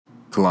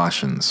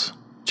Colossians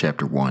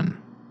chapter 1.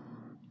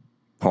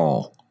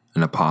 Paul,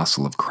 an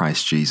apostle of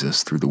Christ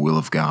Jesus through the will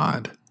of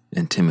God,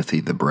 and Timothy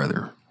the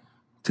brother,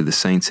 to the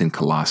saints in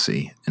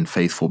Colossae and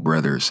faithful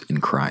brothers in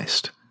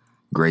Christ,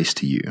 grace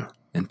to you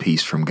and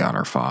peace from God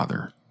our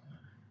Father.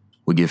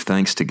 We give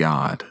thanks to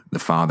God, the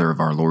Father of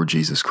our Lord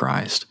Jesus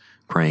Christ,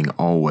 praying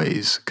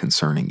always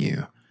concerning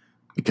you,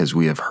 because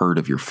we have heard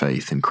of your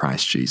faith in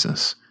Christ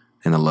Jesus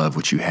and the love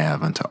which you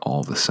have unto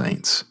all the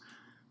saints,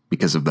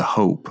 because of the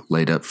hope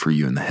laid up for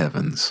you in the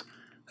heavens,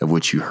 of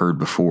which you heard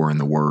before in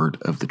the word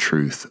of the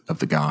truth of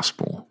the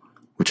gospel,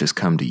 which has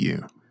come to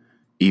you,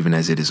 even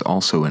as it is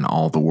also in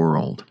all the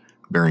world,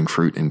 bearing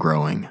fruit and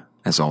growing,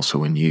 as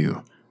also in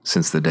you,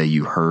 since the day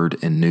you heard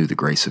and knew the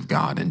grace of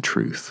God in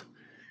truth,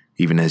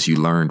 even as you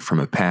learned from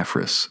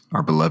Epaphras,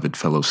 our beloved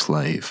fellow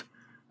slave,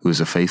 who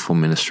is a faithful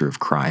minister of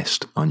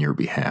Christ on your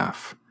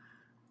behalf,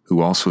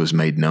 who also has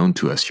made known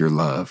to us your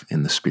love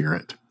in the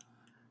Spirit.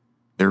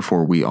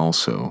 Therefore we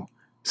also,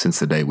 since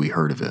the day we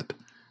heard of it,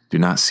 do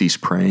not cease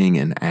praying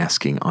and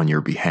asking on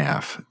your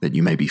behalf that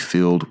you may be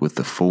filled with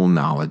the full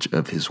knowledge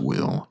of His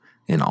will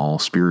in all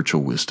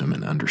spiritual wisdom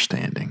and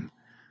understanding,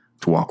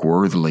 to walk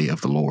worthily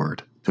of the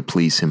Lord, to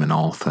please Him in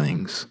all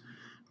things,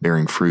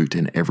 bearing fruit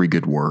in every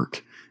good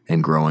work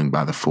and growing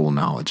by the full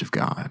knowledge of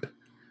God,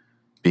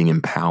 being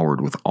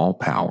empowered with all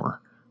power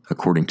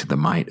according to the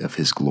might of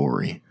His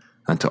glory,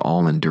 unto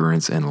all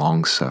endurance and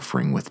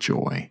long-suffering with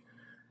joy,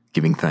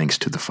 giving thanks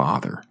to the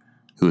Father,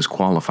 who has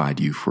qualified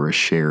you for a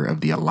share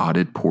of the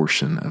allotted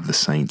portion of the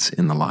saints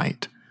in the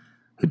light,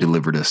 who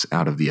delivered us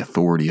out of the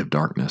authority of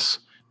darkness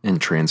and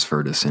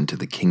transferred us into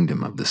the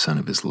kingdom of the Son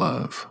of His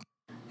love,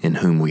 in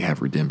whom we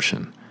have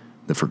redemption,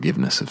 the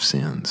forgiveness of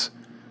sins,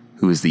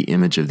 who is the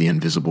image of the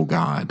invisible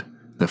God,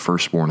 the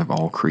firstborn of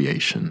all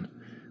creation,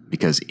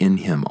 because in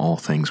Him all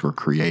things were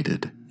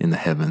created, in the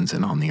heavens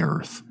and on the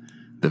earth,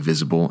 the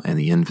visible and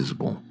the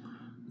invisible,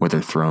 whether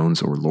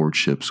thrones or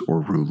lordships or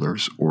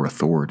rulers or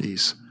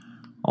authorities.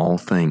 All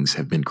things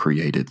have been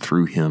created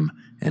through Him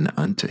and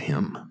unto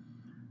Him.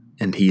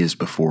 And He is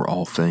before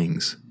all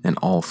things, and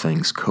all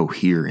things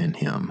cohere in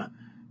Him.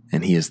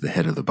 And He is the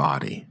head of the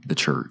body, the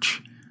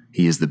church.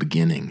 He is the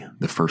beginning,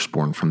 the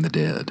firstborn from the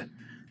dead,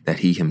 that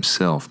He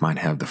Himself might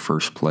have the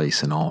first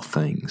place in all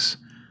things.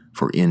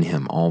 For in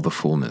Him all the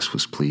fullness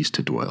was pleased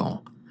to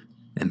dwell,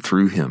 and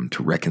through Him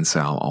to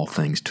reconcile all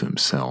things to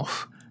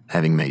Himself,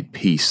 having made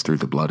peace through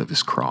the blood of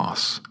His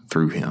cross,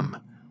 through Him,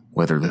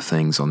 whether the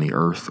things on the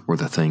earth or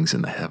the things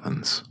in the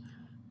heavens.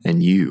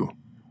 And you,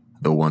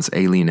 though once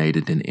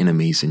alienated and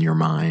enemies in your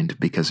mind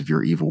because of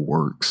your evil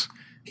works,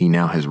 He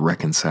now has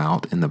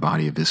reconciled in the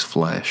body of His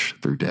flesh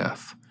through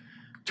death,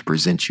 to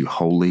present you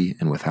holy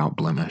and without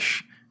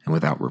blemish and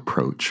without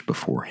reproach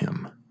before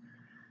Him.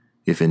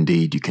 If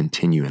indeed you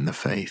continue in the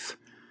faith,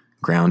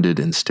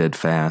 grounded and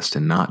steadfast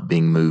and not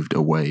being moved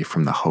away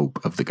from the hope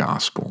of the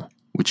gospel,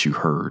 which you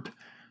heard,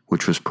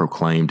 which was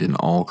proclaimed in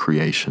all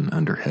creation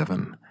under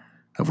heaven,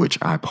 of which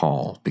I,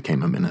 Paul,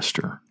 became a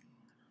minister.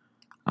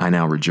 I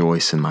now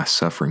rejoice in my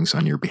sufferings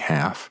on your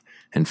behalf,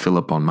 and fill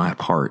up on my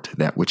part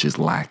that which is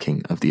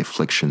lacking of the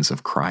afflictions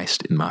of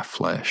Christ in my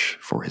flesh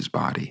for His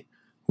body,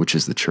 which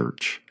is the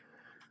church,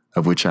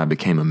 of which I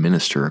became a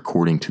minister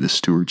according to the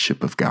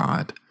stewardship of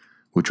God,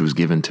 which was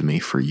given to me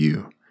for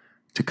you,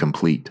 to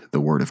complete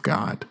the word of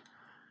God,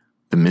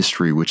 the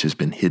mystery which has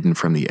been hidden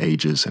from the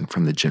ages and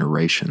from the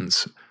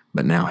generations,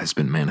 but now has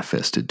been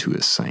manifested to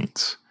His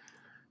saints,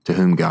 to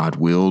whom God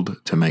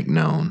willed to make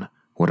known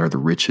what are the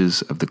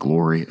riches of the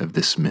glory of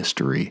this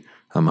mystery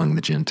among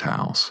the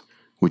Gentiles,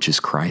 which is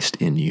Christ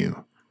in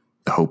you,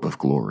 the hope of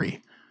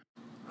glory,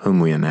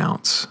 whom we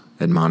announce,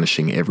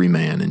 admonishing every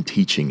man and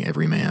teaching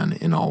every man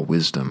in all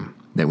wisdom,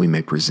 that we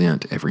may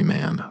present every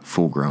man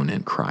full grown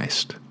in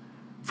Christ,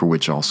 for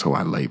which also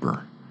I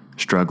labor,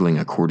 struggling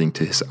according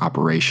to His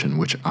operation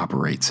which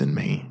operates in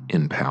me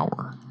in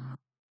power.